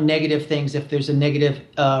down negative things if there's a negative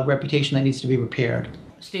reputation that needs to be repaired.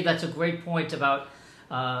 Steve, that's a great point about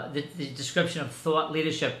the description of thought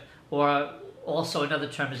leadership, or also another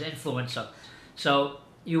term is influencer. So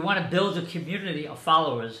you want to build a community of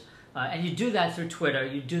followers, and you do that through Twitter,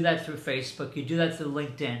 you do that through Facebook, you do that through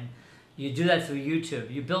LinkedIn, you do that through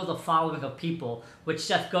YouTube. You build a following of people, which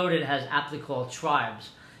Seth Godin has aptly called tribes,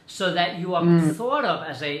 so that you are thought of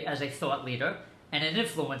as a thought leader and an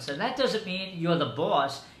influencer. That doesn't mean you're the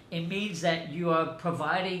boss. It means that you are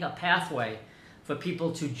providing a pathway for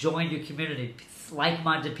people to join your community,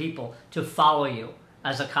 like-minded people to follow you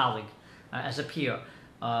as a colleague, as a peer,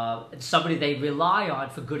 and somebody they rely on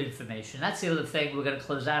for good information. That's the other thing we're going to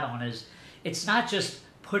close out on, is it's not just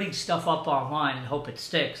putting stuff up online and hope it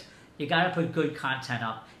sticks. You got to put good content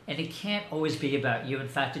up, and it can't always be about you. In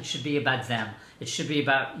fact, it should be about them. It should be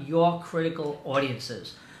about your critical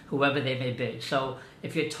audiences, whoever they may be. So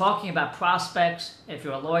if you're talking about prospects, if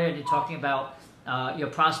you're a lawyer and you're talking about your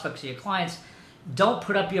prospects or your clients, don't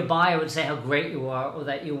put up your bio and say how great you are, or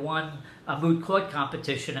that you won a moot court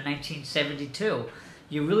competition in 1972.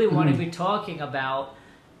 You really want to be talking about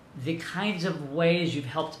the kinds of ways you've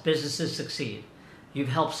helped businesses succeed. You've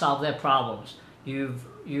helped solve their problems.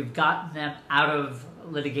 You've gotten them out of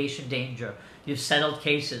litigation danger. You've settled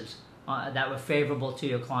cases that were favorable to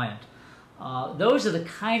your client. Those are the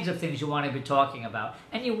kinds of things you want to be talking about.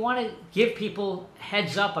 And you want to give people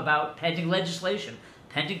heads up about pending legislation,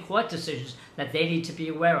 pending court decisions that they need to be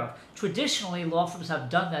aware of. Traditionally, law firms have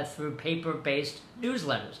done that through paper-based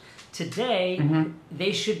newsletters. Today,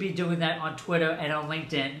 they should be doing that on Twitter and on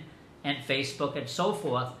LinkedIn and Facebook and so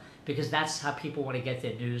forth, because that's how people want to get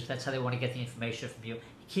their news. That's how they want to get the information from you.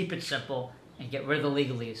 Keep it simple and get rid of the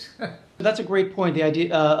legalese. That's a great point. The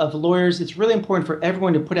idea of lawyers, it's really important for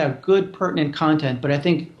everyone to put out good, pertinent content, but I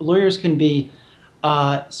think lawyers can be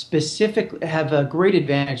specific, have a great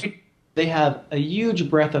advantage. They have a huge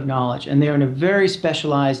breadth of knowledge, and they're in a very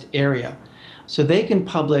specialized area. So they can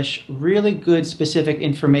publish really good, specific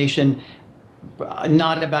information,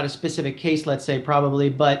 not about a specific case, let's say, probably,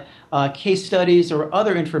 but case studies or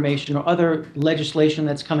other information or other legislation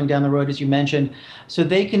that's coming down the road, as you mentioned. So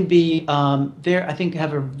they can be there, I think,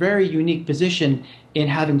 have a very unique position in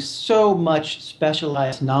having so much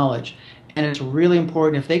specialized knowledge. And it's really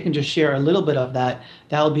important if they can just share a little bit of that,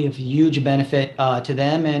 that will be of huge benefit to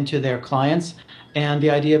them and to their clients. And the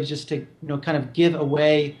idea is just to, kind of give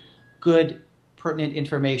away good, pertinent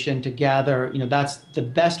information to gather. That's the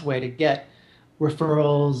best way to get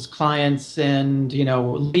referrals, clients, and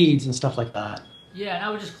leads and stuff like that. Yeah, and I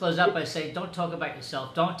would just close out by saying, don't talk about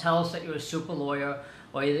yourself. Don't tell us that you're a super lawyer,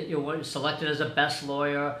 or that you're selected as a best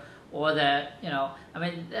lawyer, or that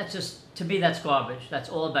that's just, to me, that's garbage. That's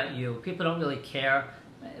all about you. People don't really care.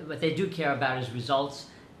 What they do care about is results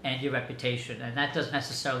and your reputation, and that doesn't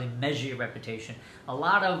necessarily measure your reputation. A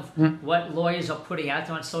lot of what lawyers are putting out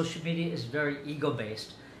there on social media is very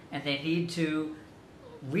ego-based, and they need to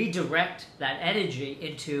redirect that energy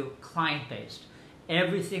into client-based.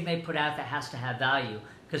 Everything they put out there has to have value,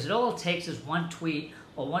 because all it takes is one tweet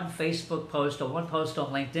or one Facebook post or one post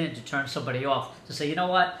on LinkedIn to turn somebody off, to say, you know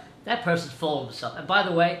what, that person's full of himself. And by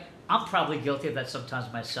the way, I'm probably guilty of that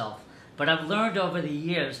sometimes myself. But I've learned over the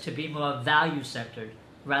years to be more value-centered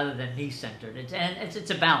rather than me-centered.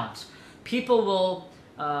 It's a balance. People will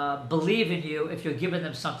believe in you if you're giving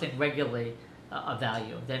them something regularly of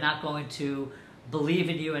value. They're not going to believe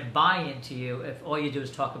in you and buy into you if all you do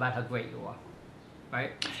is talk about how great you are.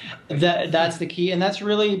 Right? That's the key, and that's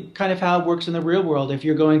really kind of how it works in the real world. If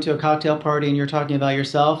you're going to a cocktail party and you're talking about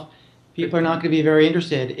yourself, people are not going to be very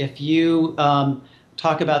interested. If you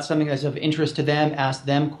talk about something that's of interest to them, ask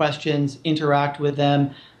them questions, interact with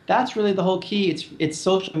them, that's really the whole key. It's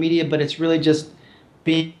social media, but it's really just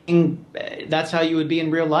being, that's how you would be in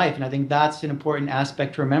real life, and I think that's an important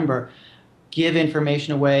aspect to remember. Give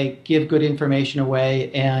information away, give good information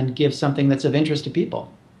away, and give something that's of interest to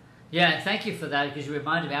people. Yeah, and thank you for that, because you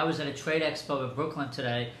reminded me. I was at a trade expo in Brooklyn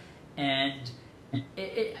today, and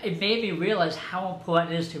it made me realize how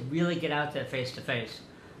important it is to really get out there face to face,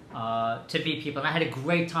 to meet people. And I had a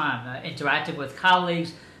great time interacting with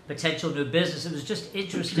colleagues, potential new business. It was just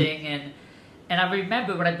interesting, and I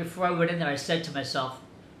remember before I went in there, I said to myself,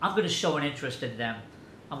 I'm going to show an interest in them.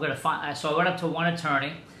 I'm going to find. So I went up to one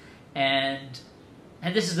attorney, and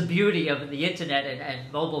this is the beauty of the internet and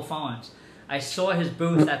mobile phones. I saw his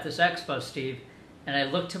booth at this expo, Steve, and I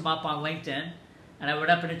looked him up on LinkedIn, and I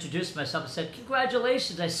went up and introduced myself and said,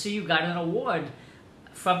 congratulations, I see you got an award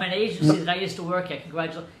from an agency that I used to work at.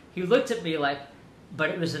 Congratulations. He looked at me like, but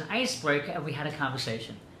it was an icebreaker, and we had a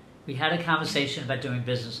conversation. We had a conversation about doing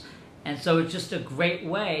business. And so it's just a great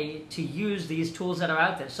way to use these tools that are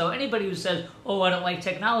out there. So anybody who says, oh, I don't like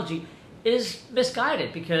technology, is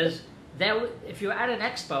misguided, because if you're at an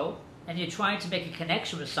expo and you're trying to make a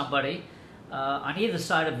connection with somebody, on either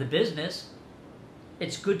side of the business,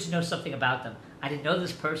 it's good to know something about them. I didn't know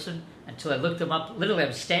this person until I looked him up. Literally, I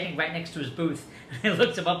was standing right next to his booth, and I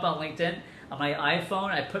looked him up on LinkedIn on my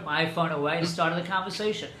iPhone. I put my iPhone away and started the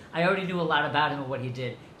conversation. I already knew a lot about him and what he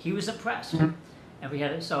did. He was impressed, and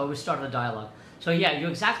so we started a dialogue. So yeah, you're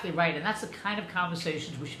exactly right, and that's the kind of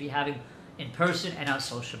conversations we should be having in person and on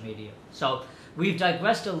social media. So we've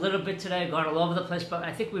digressed a little bit today, gone all over the place, but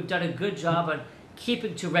I think we've done a good job on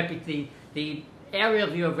keeping to the area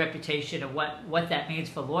view of reputation and what that means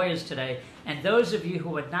for lawyers today. And those of you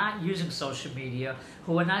who are not using social media,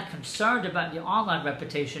 who are not concerned about your online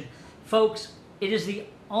reputation, folks, it is the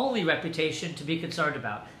only reputation to be concerned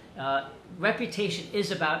about. Reputation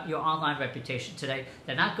is about your online reputation today.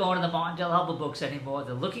 They're not going to the Martindale Helper books anymore.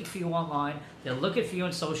 They're looking for you online. They're looking for you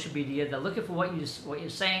on social media. They're looking for what you're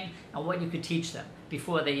saying and what you could teach them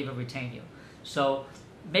before they even retain you. So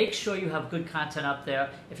make sure you have good content up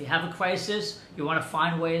there. If you have a crisis, you want to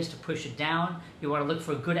find ways to push it down. You want to look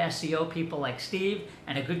for good SEO people like Steve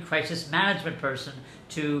and a good crisis management person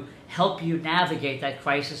to help you navigate that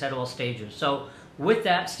crisis at all stages. So with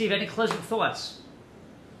that, Steve, any closing thoughts?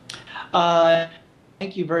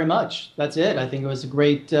 Thank you very much. That's it. I think it was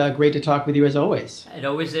great to talk with you as always. It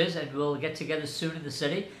always is, and we'll get together soon in the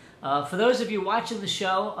city. For those of you watching the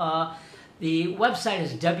show, the website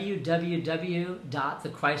is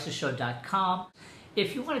www.thecrisisshow.com.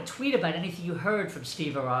 If you want to tweet about anything you heard from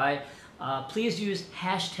Steve or I, please use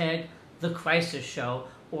hashtag #TheCrisisShow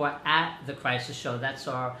or @TheCrisisShow. That's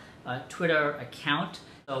our Twitter account.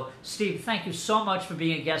 So, Steve, thank you so much for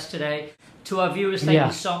being a guest today. To our viewers, thank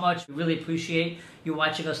you so much. We really appreciate you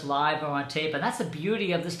watching us live or on tape. And that's the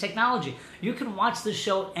beauty of this technology. You can watch this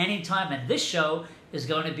show anytime, and this show is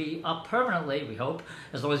going to be up permanently, we hope,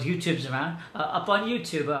 as long as YouTube's around, up on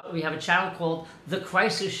YouTube. We have a channel called The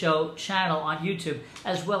Crisis Show channel on YouTube,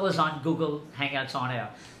 as well as on Google Hangouts on Air.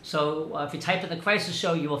 So if you type in The Crisis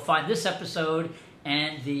Show, you will find this episode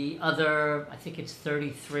and the other, I think it's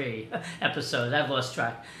 33 episodes. I've lost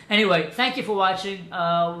track. Anyway, thank you for watching.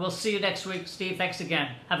 We'll see you next week. Steve, thanks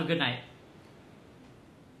again. Have a good night.